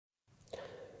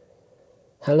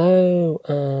Hello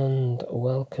and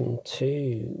welcome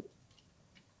to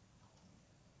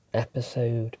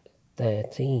episode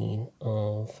 13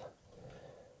 of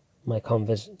my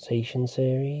conversation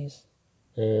series.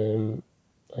 I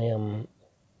am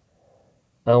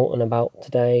out and about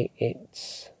today.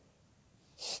 It's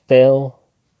still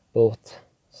but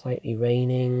slightly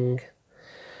raining.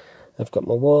 I've got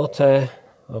my water,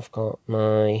 I've got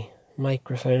my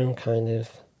microphone kind of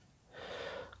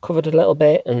covered a little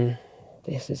bit, and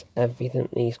this is everything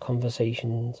these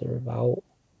conversations are about.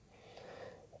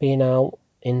 Being out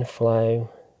in flow,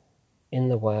 in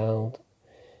the world,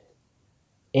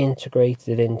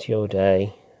 integrated into your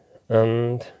day,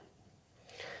 and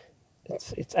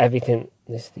it's everything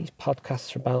these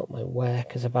podcasts are about, my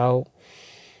work is about.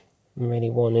 I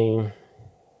really want to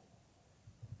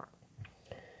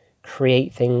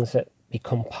create things that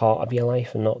become part of your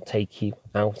life and not take you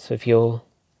out of your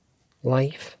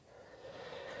life.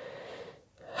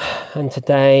 And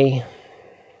today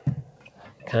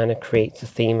kind of creates a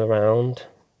theme around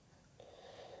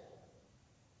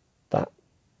that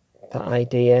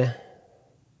idea.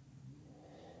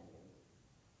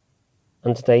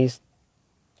 And today's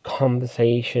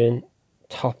conversation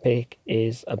topic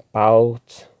is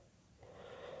about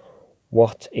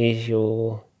what is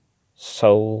your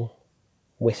soul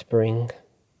whispering.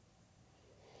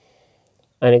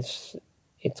 And it's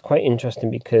quite interesting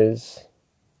because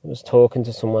I was talking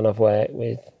to someone I've worked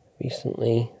with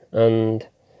recently, and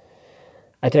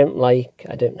I don't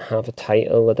have a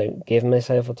title, I don't give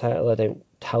myself a title, I don't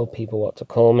tell people what to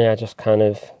call me, I just kind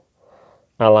of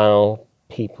allow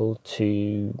people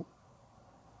to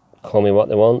call me what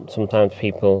they want. Sometimes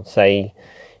people say,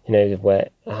 I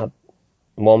had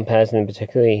one person in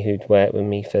particular who'd worked with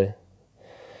me for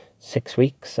 6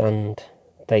 weeks, and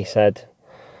they said,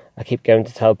 I keep going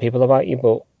to tell people about you,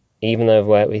 but even though I've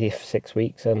worked with you for 6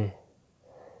 weeks, I'm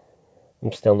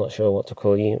still not sure what to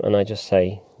call you. And I just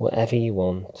say, whatever you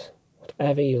want,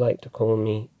 whatever you like to call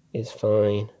me is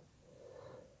fine.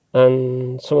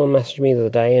 And someone messaged me the other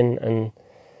day and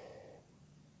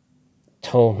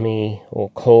told me, or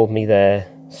called me, their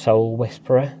soul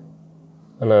whisperer.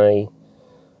 And I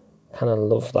kind of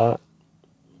love that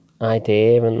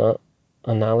idea and that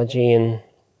analogy. And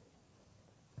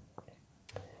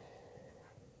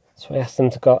so I asked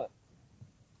them to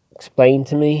explain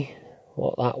to me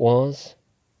what that was.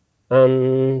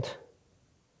 And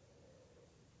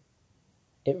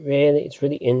it's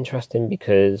really interesting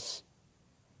because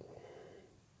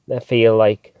I feel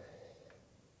like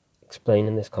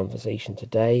explaining this conversation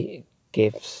today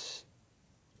gives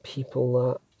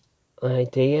people that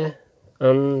idea,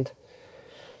 and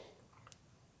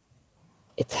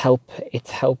it's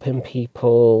helping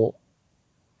people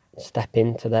step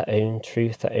into their own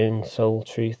truth, their own soul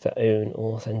truth, their own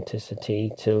authenticity,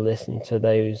 to listen to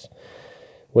those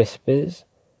whispers.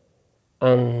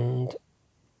 And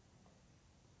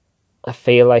I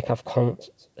feel like I've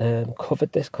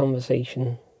covered this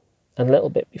conversation a little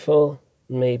bit before.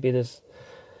 Maybe I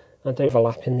don't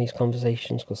overlap in these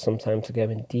conversations because sometimes they go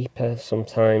in deeper,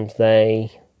 sometimes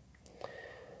they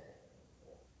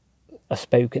are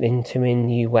spoken into in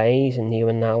new ways and new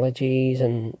analogies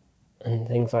and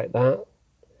things like that.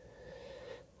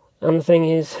 And the thing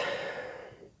is,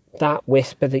 that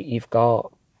whisper that you've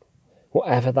got,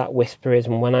 whatever that whisper is,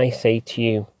 and when I say to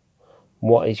you,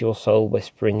 what is your soul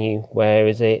whispering you? Where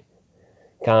is it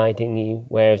guiding you?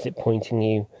 Where is it pointing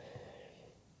you?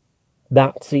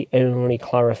 That's the only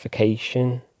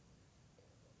clarification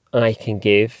I can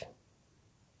give.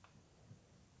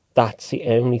 That's the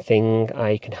only thing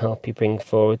I can help you bring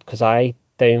forward, because I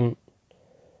don't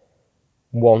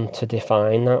want to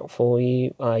define that for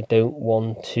you. I don't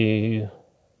want to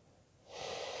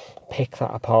pick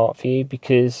that apart for you,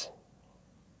 because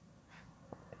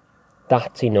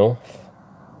that's enough.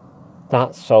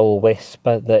 That soul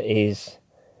whisper that is,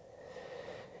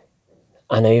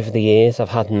 and over the years I've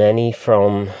had many,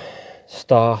 from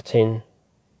starting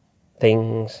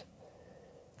things,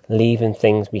 leaving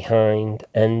things behind,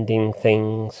 ending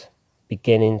things,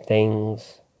 beginning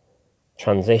things,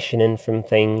 transitioning from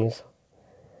things,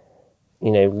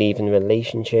 leaving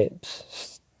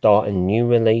relationships, starting new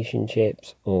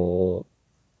relationships, or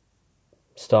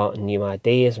starting new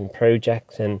ideas and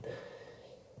projects. And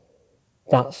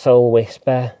that soul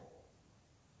whisper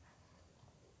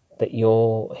that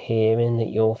you're hearing, that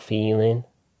you're feeling,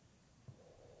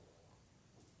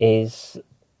 is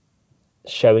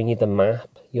showing you the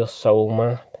map, your soul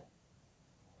map.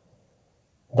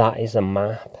 That is a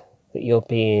map that you're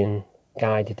being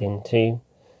guided into.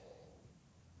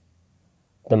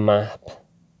 The map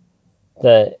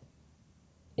that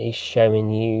is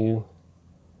showing you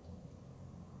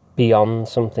beyond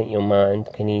something your mind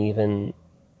can even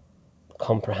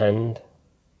comprehend.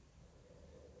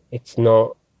 It's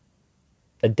not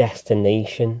a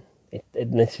destination.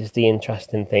 This is the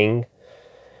interesting thing.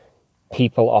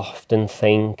 People often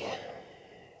think,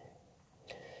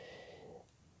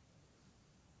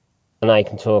 and I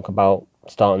can talk about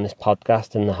starting this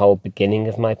podcast, and the whole beginning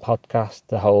of my podcast,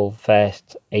 the whole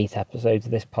first 8 episodes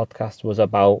of this podcast was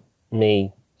about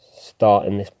me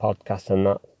starting this podcast and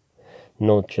that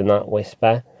nudge and that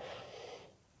whisper.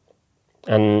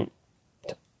 And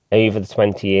over the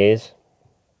 20 years,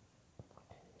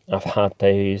 I've had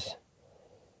those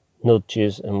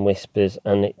nudges and whispers,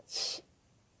 and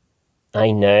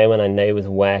I know with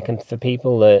working for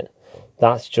people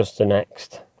that's just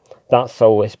that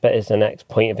soul whisper is the next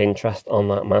point of interest on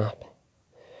that map.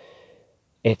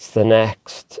 It's the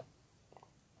next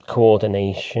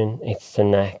coordination. It's the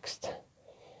next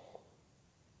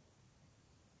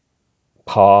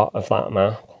part of that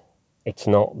map. It's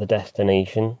not the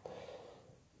destination.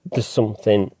 There's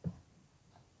something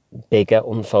bigger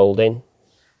unfolding.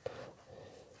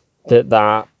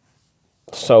 That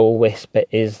soul whisper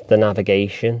is the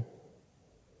navigation.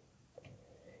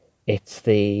 It's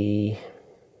the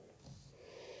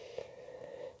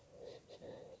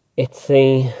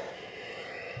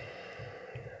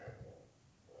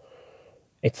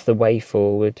way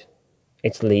forward.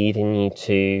 It's leading you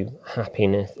to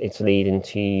happiness. It's leading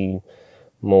to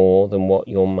more than what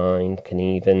your mind can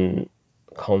even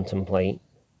contemplate.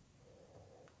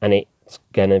 And it's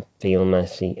gonna feel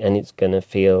messy, and it's gonna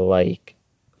feel like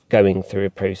going through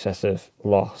a process of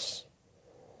loss.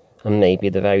 And maybe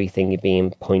the very thing you're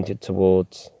being pointed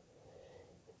towards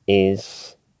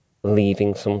is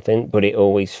leaving something, but it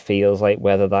always feels like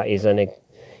whether that is in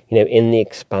the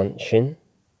expansion.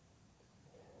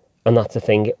 And that's the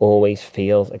thing, it always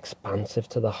feels expansive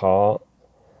to the heart.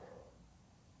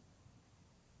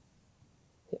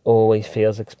 It always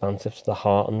feels expansive to the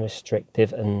heart and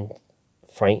restrictive and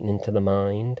frightening to the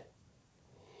mind.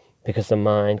 Because the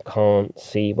mind can't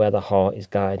see where the heart is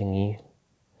guiding you.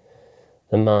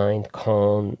 The mind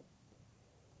can't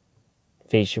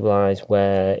visualize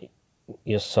where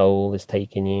your soul is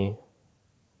taking you.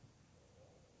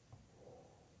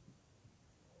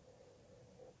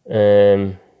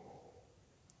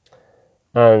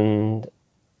 And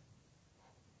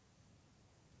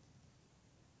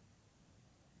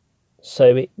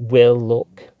so it will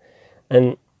look,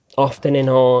 and often in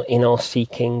our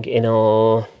seeking, in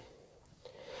our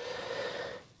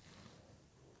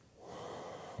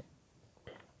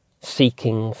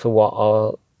seeking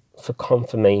for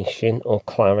confirmation or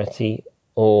clarity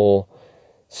or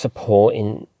support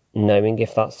in knowing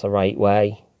if that's the right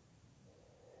way,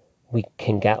 we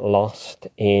can get lost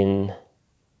in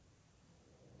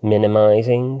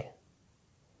minimizing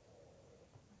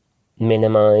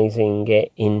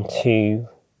it into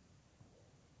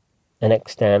an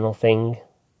external thing.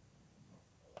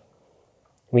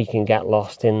 We can get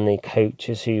lost in the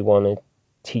coaches who want to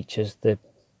teach us the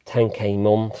 10k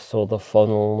months or the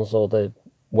funnels or the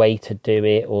way to do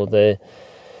it or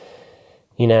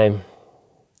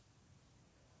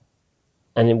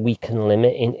and then we can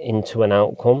limit into an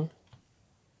outcome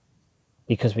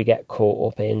because we get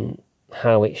caught up in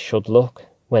how it should look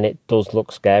when it does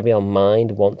look scary. Our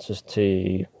mind wants us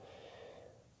to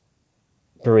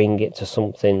bring it to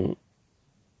something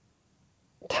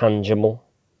tangible.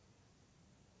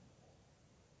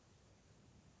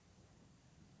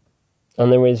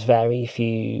 And there is very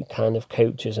few kind of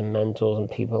coaches and mentors and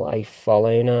people I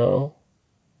follow now,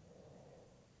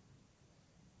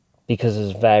 because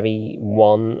there's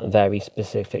one very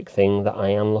specific thing that I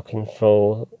am looking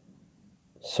for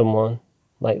someone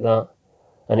like that,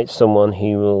 and it's someone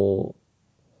who will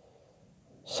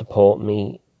support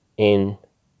me in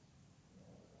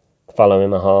following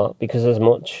my heart. Because as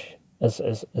much as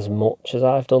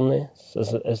I've done this,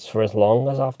 as for as long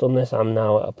as I've done this, I'm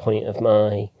now at a point of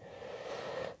my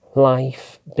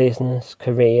life, business,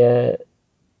 career,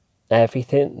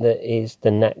 everything that is the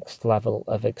next level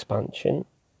of expansion.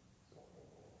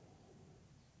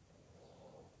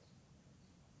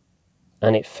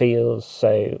 And it feels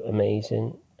so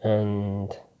amazing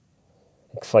and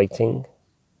exciting.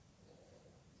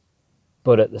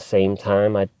 But at the same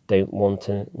time, I don't want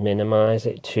to minimize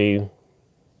it to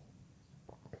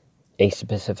a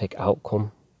specific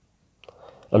outcome.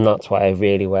 And that's why I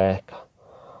really work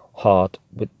hard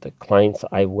with the clients that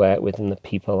I work with and the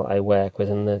people I work with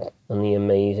and the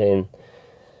amazing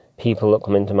people that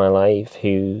come into my life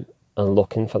who are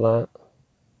looking for that.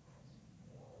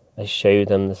 I show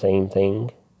them the same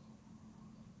thing.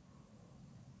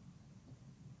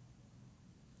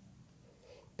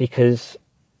 Because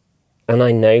And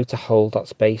I know to hold that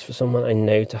space for someone. I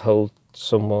know to hold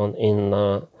someone in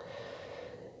that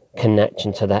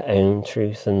connection to their own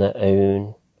truth and their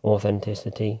own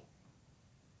authenticity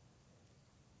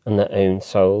and their own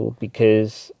soul,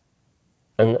 because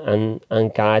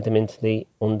and guide them into the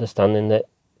understanding that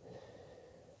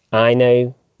I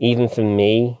know, even for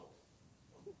me,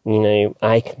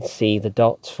 I can see the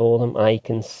dots for them. I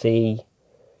can see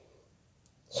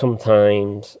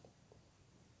sometimes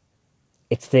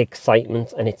it's the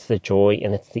excitement and it's the joy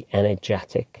and it's the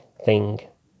energetic thing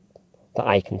that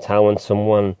I can tell when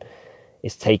someone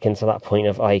is taken to that point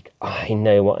of like, I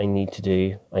know what I need to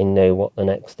do. I know what the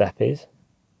next step is.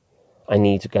 I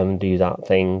need to go and do that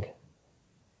thing.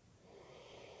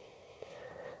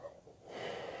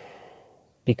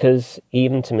 Because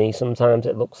even to me, sometimes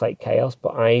it looks like chaos,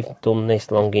 but I've done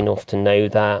this long enough to know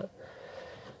that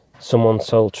someone's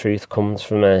soul truth comes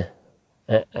from a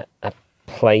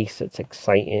place that's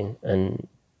exciting and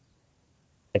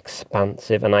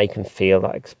expansive, and I can feel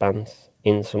that expanse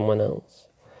in someone else.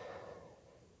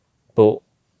 But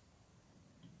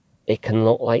it can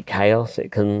look like chaos.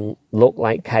 It can look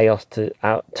like chaos to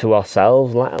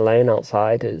ourselves, let alone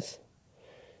outsiders.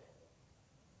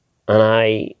 And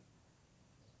I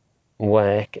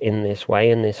work in this way,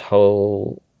 in this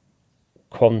whole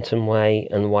quantum way,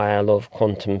 and why I love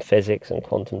quantum physics and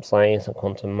quantum science and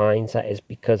quantum mindset is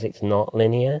because it's not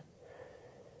linear,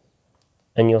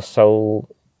 and your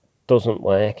soul doesn't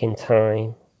work in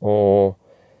time or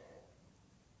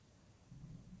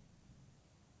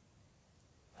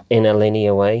in a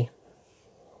linear way.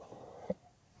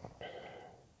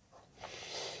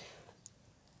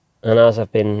 And as I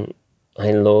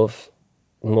love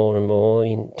more and more.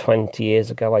 20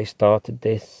 years ago I started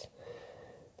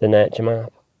the Nurture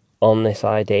Map, on this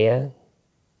idea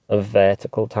of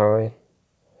vertical time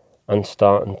and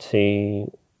starting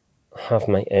to have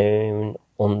my own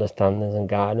understandings and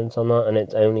guidance on that. And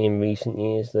it's only in recent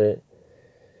years that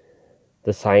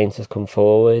the science has come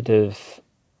forward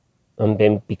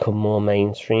and become more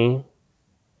mainstream.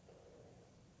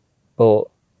 But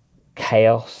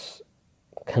chaos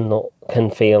can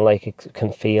feel like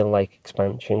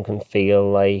expansion, can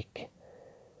feel like,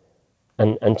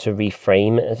 and to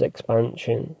reframe it as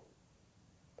expansion.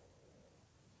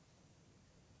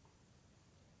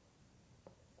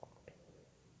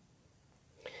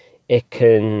 It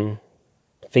can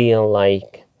feel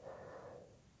like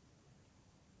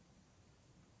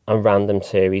a random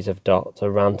series of dots,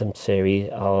 a random series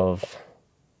of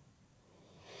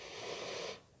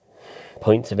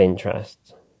points of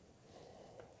interest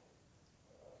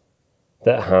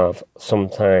that have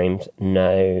sometimes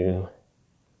no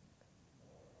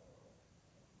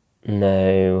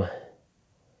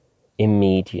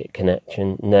immediate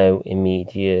connection, no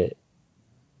immediate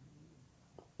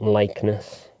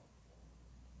likeness.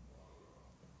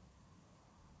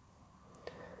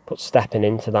 But stepping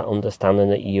into that understanding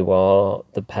that you are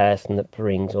the person that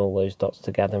brings all those dots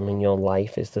together in your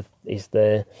life is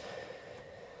the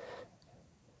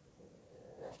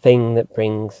thing that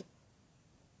brings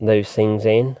those things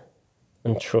in,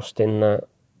 and trusting that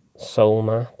soul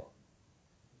map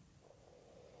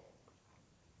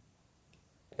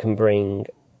can bring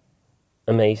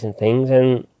amazing things.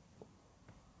 And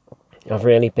I've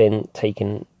really been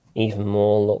taking even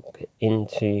more look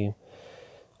into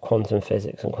quantum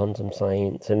physics and quantum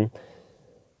science, and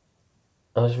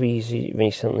I was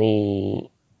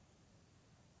recently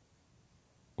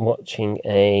watching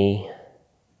a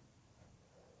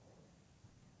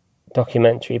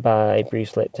documentary by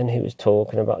Bruce Lipton, who was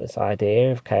talking about this idea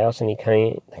of chaos, and he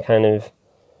kind of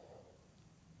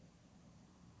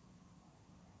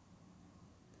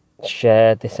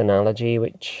shared this analogy,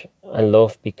 which I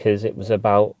love because it was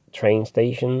about train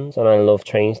stations, and I love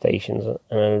train stations,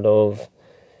 and I love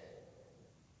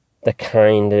the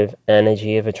kind of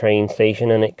energy of a train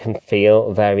station, and it can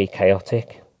feel very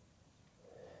chaotic.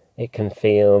 It can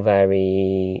feel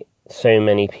so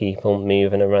many people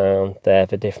moving around there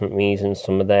for different reasons.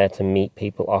 Some are there to meet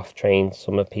people off trains,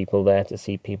 some are people there to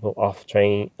see people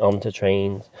onto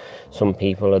trains, some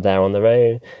people are there on their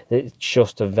own. It's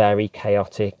just a very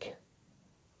chaotic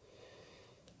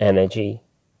energy.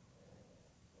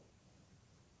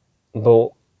 But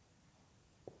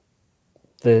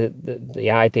the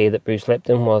idea that Bruce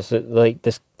Lipton was that, like,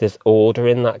 there's order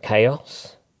in that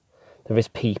chaos. There is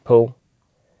people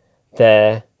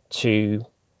there to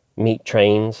meet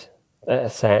trains at a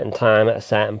certain time, at a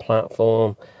certain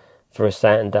platform, for a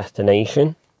certain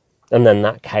destination, and then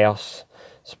that chaos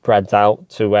spreads out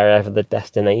to wherever the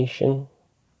destination.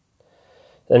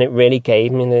 And it really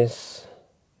gave me this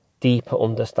deeper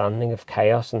understanding of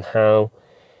chaos and how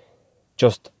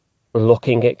just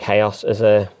looking at chaos as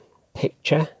a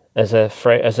picture, as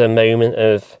a moment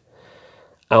of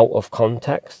out of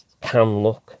context, can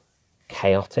look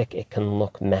chaotic, it can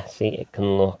look messy, it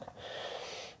can look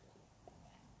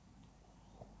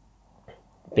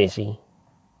busy.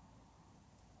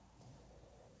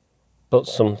 But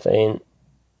something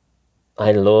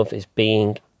I love is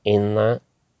being in that,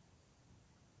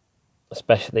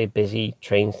 especially a busy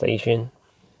train station.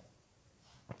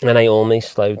 And I always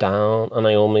slow down, and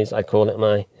I call it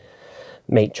my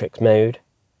matrix mode,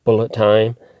 bullet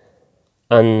time,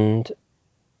 and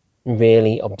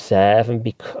really observe and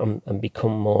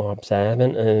become more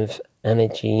observant of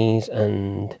energies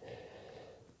and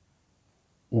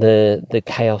the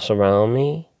chaos around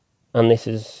me. And this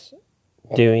is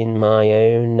doing my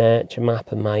own nurture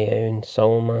map and my own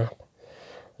soul map,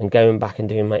 and going back and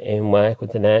doing my own work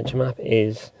with the nurture map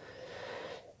is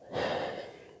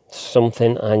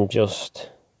something I'm just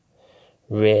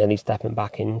really stepping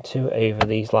back into over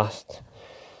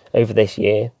this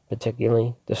year,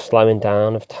 particularly the slowing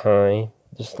down of time,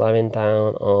 the slowing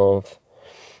down of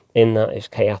in that is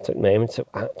chaotic moment, to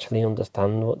actually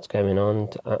understand what's going on,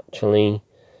 to actually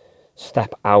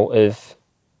step out of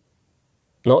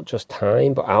not just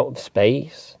time but out of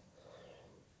space.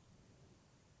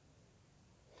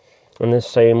 And there's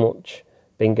so much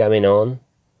been going on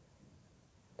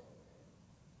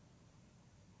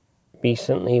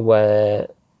recently where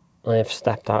I have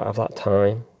stepped out of that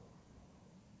time.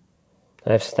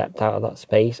 I've stepped out of that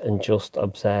space and just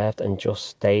observed and just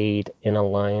stayed in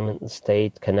alignment and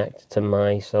stayed connected to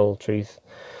my soul truth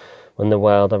when the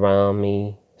world around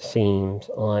me seems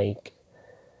like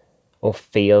or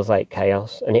feels like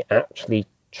chaos, and it actually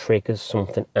triggers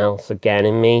something else again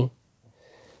in me,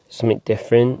 something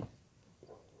different.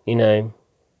 You know,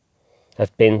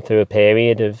 I've been through a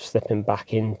period of slipping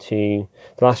back into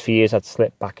the last few years. I'd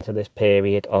slipped back into this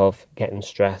period of getting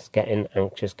stressed, getting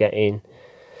anxious, getting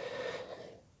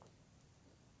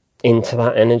into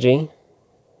that energy,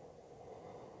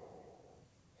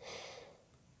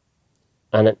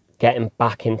 and getting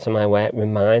back into my work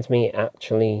reminds me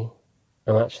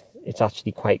it's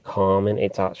actually quite calming.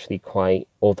 It's actually quite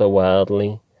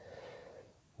otherworldly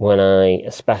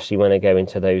especially when I go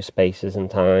into those spaces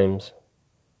and times.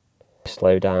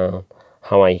 Slow down,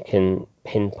 how I can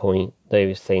pinpoint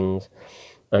those things,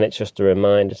 and it's just a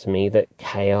reminder to me that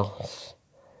chaos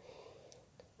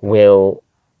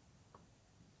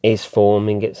is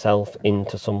forming itself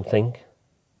into something.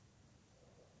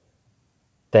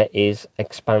 There is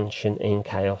expansion in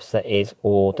chaos, there is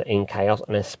order in chaos,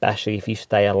 and especially if you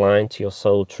stay aligned to your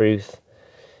soul truth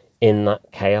in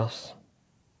that chaos,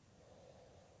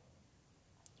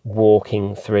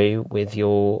 walking through with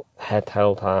your head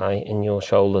held high and your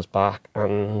shoulders back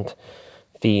and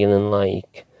feeling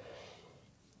like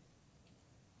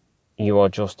you are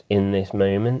just in this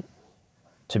moment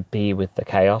to be with the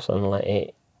chaos and let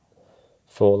it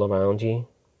fall around you.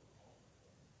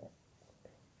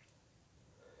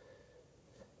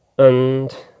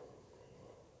 And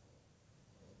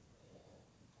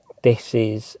this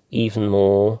is even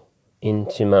more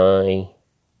into my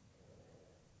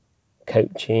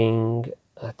coaching.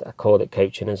 I call it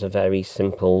coaching as a very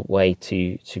simple way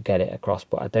to get it across,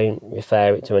 but I don't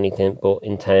refer it to anything but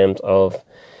in terms of,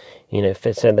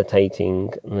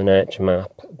 facilitating the nurture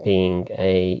map, being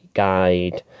a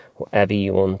guide, whatever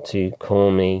you want to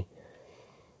call me.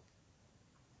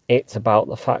 It's about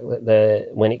the fact that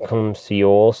when it comes to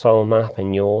your soul map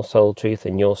and your soul truth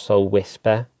and your soul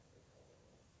whisper,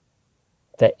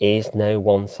 there is no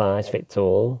one size fits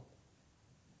all.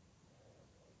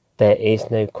 There is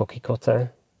no cookie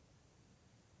cutter.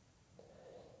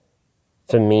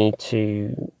 For me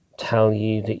to tell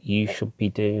you that you should be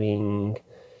doing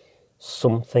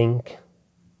something,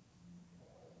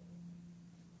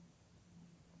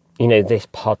 this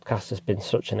podcast has been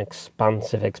such an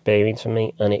expansive experience for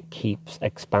me, and it keeps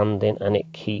expanding and it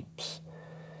keeps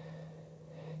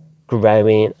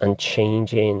growing and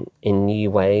changing in new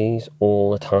ways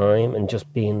all the time, and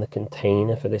just being the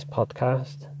container for this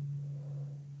podcast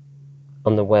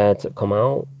and the words that come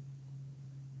out.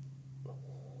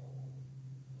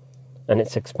 And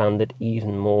it's expanded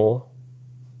even more.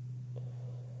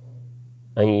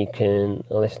 And you can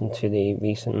listen to the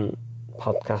recent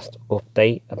podcast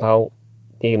update about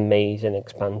the amazing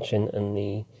expansion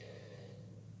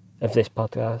of this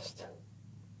podcast.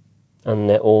 And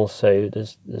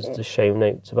there's the show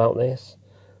notes about this.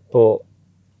 But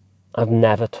I've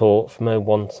never taught from a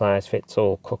one size fits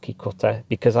all cookie cutter,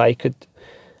 because I could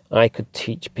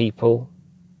teach people,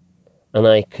 and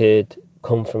I could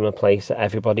come from a place that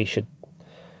everybody should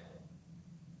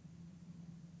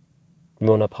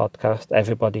run a podcast.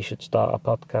 Everybody should start a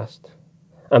podcast.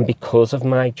 And because of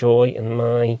my joy and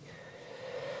my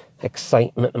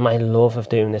excitement and my love of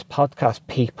doing this podcast,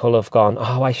 people have gone,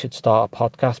 oh, I should start a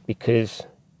podcast, because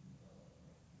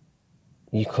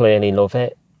you clearly love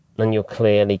it and you're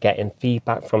clearly getting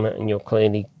feedback from it and you're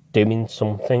clearly doing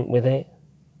something with it.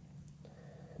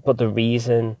 But the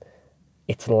reason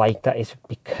it's like that is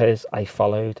because I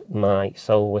followed my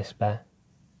soul whisper,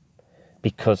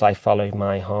 because I followed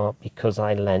my heart, because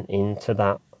I lent into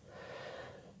that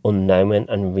unknown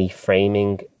and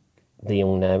reframing the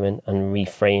unknown and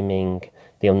reframing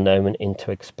the unknown into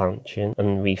expansion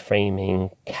and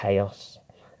reframing chaos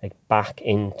back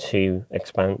into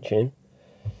expansion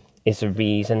is the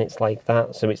reason it's like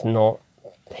that. So it's not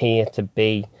here to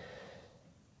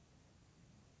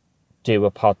do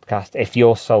a podcast. If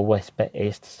your soul whisper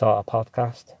is to start a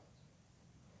podcast,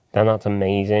 then that's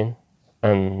amazing,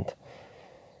 and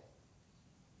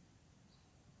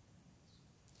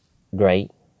great.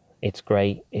 It's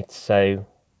great. It's so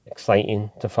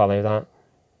exciting to follow that.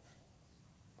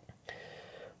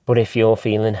 But if you're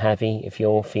feeling heavy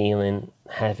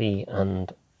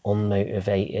and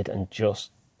unmotivated and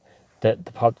just that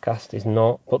the podcast is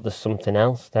not, but there's something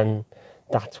else, then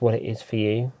that's what it is for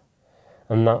you.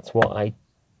 And that's what I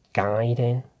guide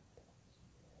in.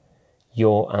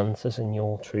 Your answers and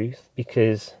your truth.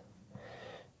 Because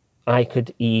I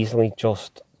could easily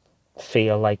just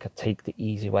feel like I take the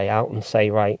easy way out and say,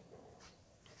 right,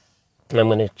 I'm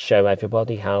going to show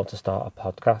everybody how to start a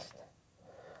podcast.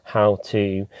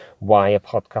 Why a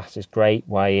podcast is great,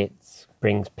 why it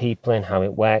brings people in, how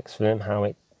it works for them, how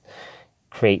it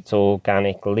creates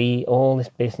organic lead, all this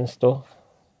business stuff.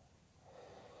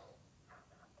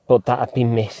 But that'd be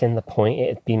missing the point.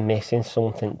 It'd be missing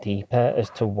something deeper as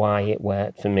to why it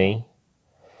worked for me.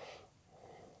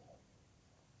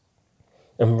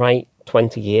 And right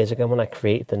 20 years ago, when I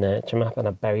created the Nurture Map and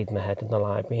I buried my head in the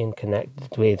library and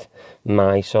connected with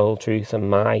my soul truth and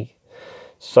my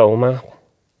soul map,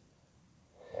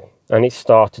 and it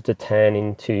started to turn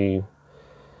into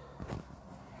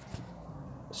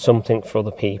something for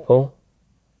other people,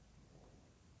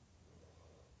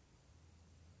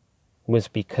 was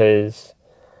because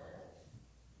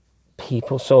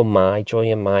people saw my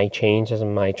joy and my changes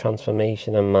and my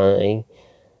transformation and my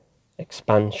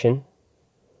expansion.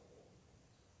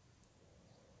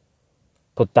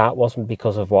 But that wasn't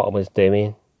because of what I was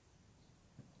doing.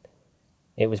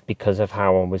 It was because of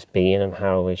how I was being and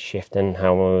how I was shifting,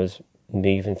 how I was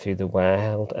moving through the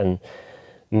world and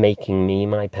making me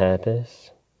my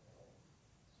purpose.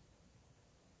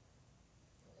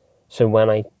 So when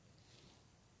I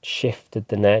shifted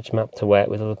the Nurture Map to work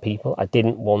with other people, I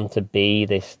didn't want to be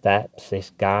this steps,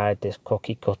 this guide, this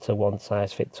cookie cutter, one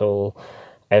size fits all.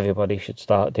 Everybody should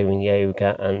start doing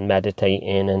yoga and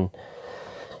meditating and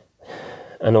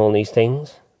all these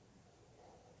things.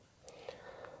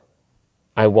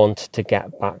 I wanted to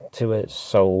get back to a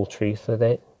soul truth of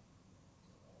it,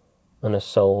 and a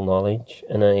soul knowledge,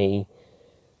 and a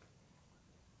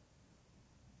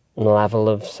level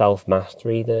of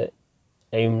self-mastery that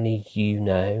only you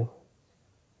know.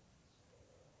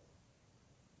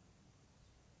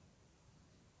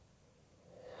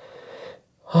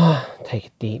 Take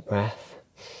a deep breath.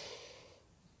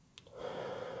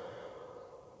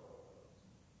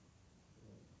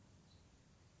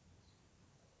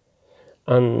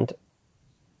 And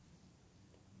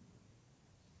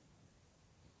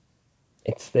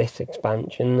it's this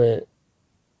expansion that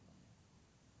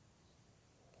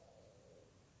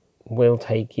will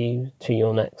take you to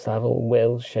your next level,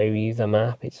 will show you the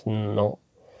map. It's not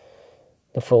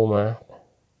the full map,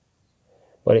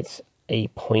 but it's a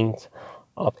point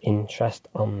of interest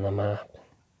on the map.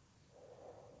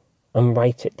 And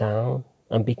write it down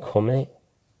and become it.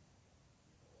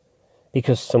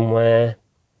 Because somewhere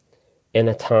in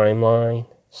a timeline,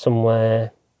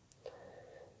 somewhere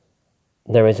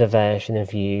there is a version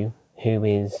of you who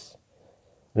is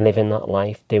living that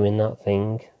life, doing that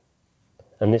thing.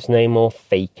 And it's no more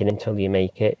faking until you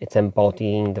make it. It's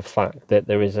embodying the fact that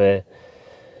there is a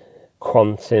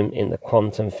quantum, in the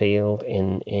quantum field,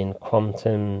 in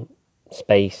quantum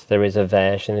space, there is a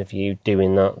version of you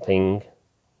doing that thing.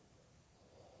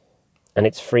 And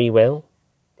it's free will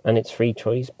and it's free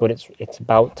choice, but it's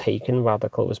about taking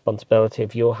radical responsibility.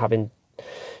 If you're having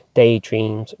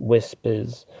daydreams,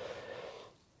 whispers,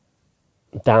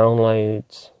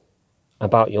 downloads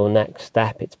about your next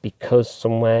step, it's because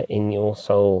somewhere in your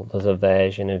soul there's a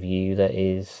version of you that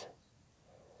is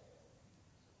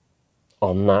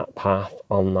on that path,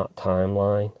 on that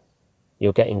timeline.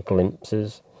 You're getting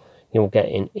glimpses, you're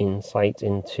getting insight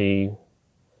into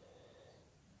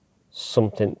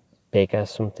something bigger,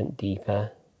 something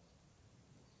deeper.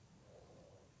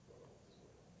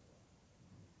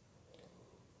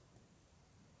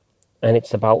 And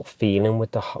it's about feeling them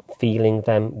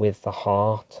with the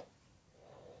heart,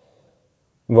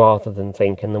 rather than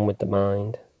thinking them with the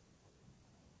mind.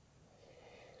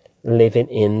 Living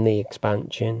in the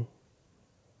expansion.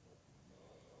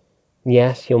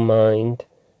 Yes, your mind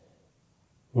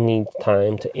needs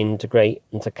time to integrate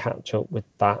and to catch up with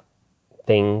that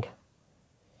thing.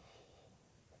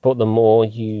 But the more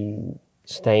you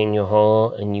stay in your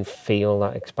heart and you feel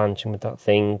that expansion with that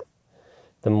thing,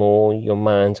 the more your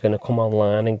mind's going to come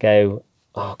online and go,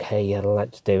 okay, yeah,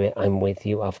 let's do it. I'm with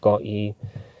you. I've got you.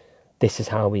 This is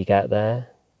how we get there.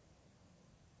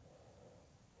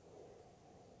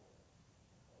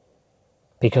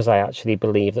 Because I actually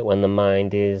believe that when the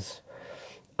mind is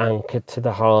anchored to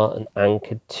the heart and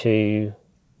anchored to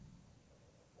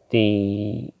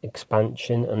the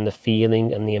expansion and the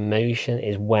feeling and the emotion,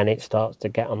 is when it starts to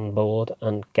get on board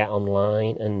and get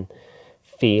online and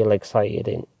feel excited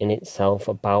in itself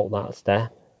about that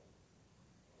step.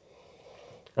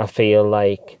 I feel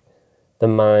like the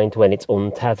mind, when it's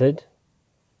untethered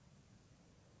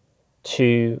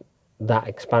to that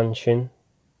expansion,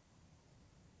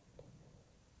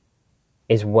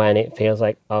 is when it feels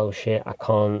like, oh shit, I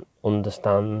can't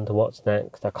understand what's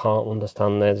next, I can't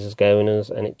understand where this is going us,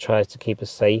 and it tries to keep us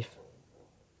safe.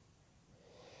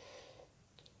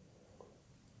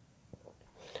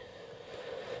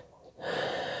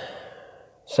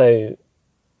 So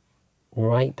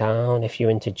write down, if you're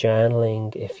into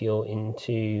journaling, if you're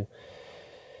into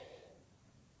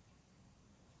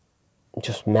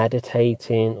just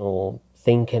meditating or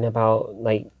thinking about,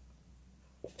 like,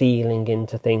 feeling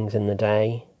into things in the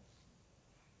day,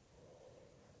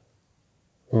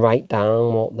 write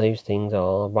down what those things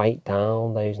are, write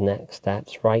down those next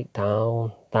steps, write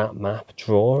down that map,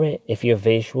 draw it. If you're a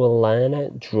visual learner,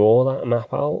 draw that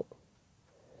map out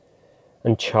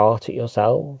and chart it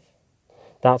yourself.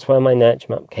 That's where my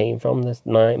nurture map came from.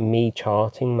 Me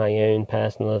charting my own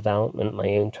personal development, my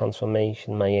own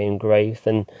transformation, my own growth.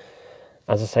 And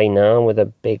as I say now, with a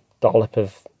big dollop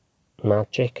of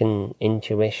magic and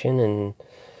intuition, and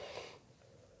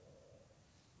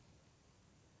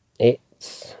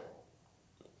it's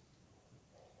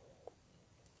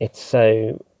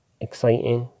so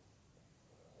exciting.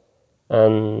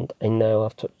 And I know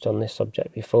I've touched on this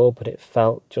subject before, but it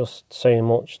felt just so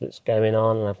much that's going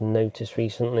on, and I've noticed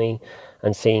recently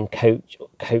and seeing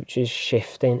coaches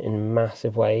shifting in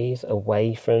massive ways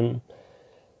away from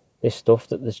this stuff,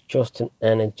 that there's just an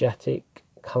energetic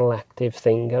collective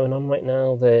thing going on right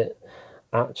now, that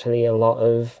actually a lot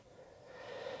of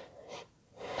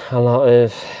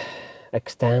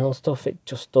external stuff, it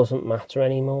just doesn't matter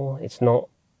anymore. It's not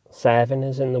serving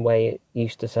us in the way it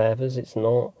used to serve us.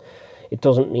 It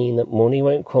doesn't mean that money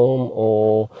won't come,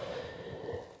 or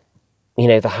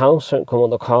the house won't come, or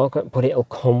the car, but it'll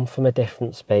come from a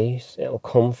different space. It'll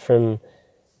come from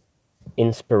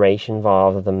inspiration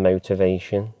rather than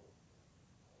motivation.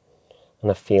 And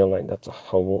I feel like that's a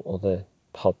whole other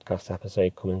podcast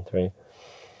episode coming through.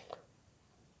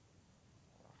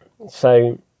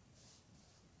 So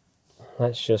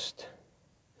let's just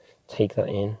take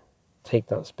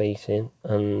that space in,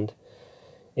 and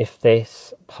if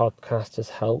this podcast has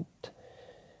helped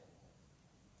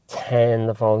turn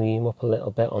the volume up a little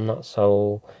bit on that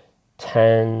soul,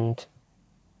 turned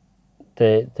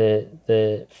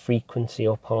the frequency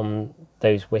up on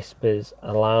those whispers,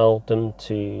 allowed them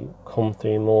to come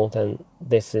through more, then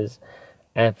this is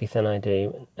everything I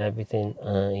do, everything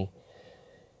I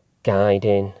guide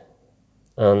in,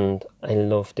 and I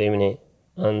love doing it.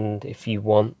 And if you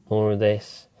want more of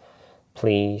this,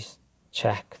 please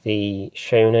check the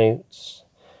show notes.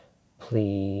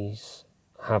 Please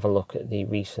have a look at the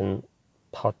recent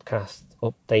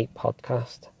update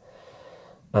podcast.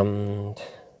 And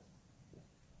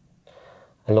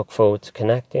I look forward to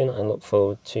connecting. I look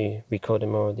forward to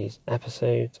recording more of these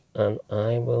episodes. And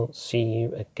I will see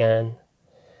you again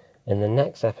in the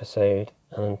next episode.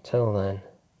 And until then,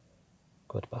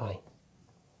 goodbye.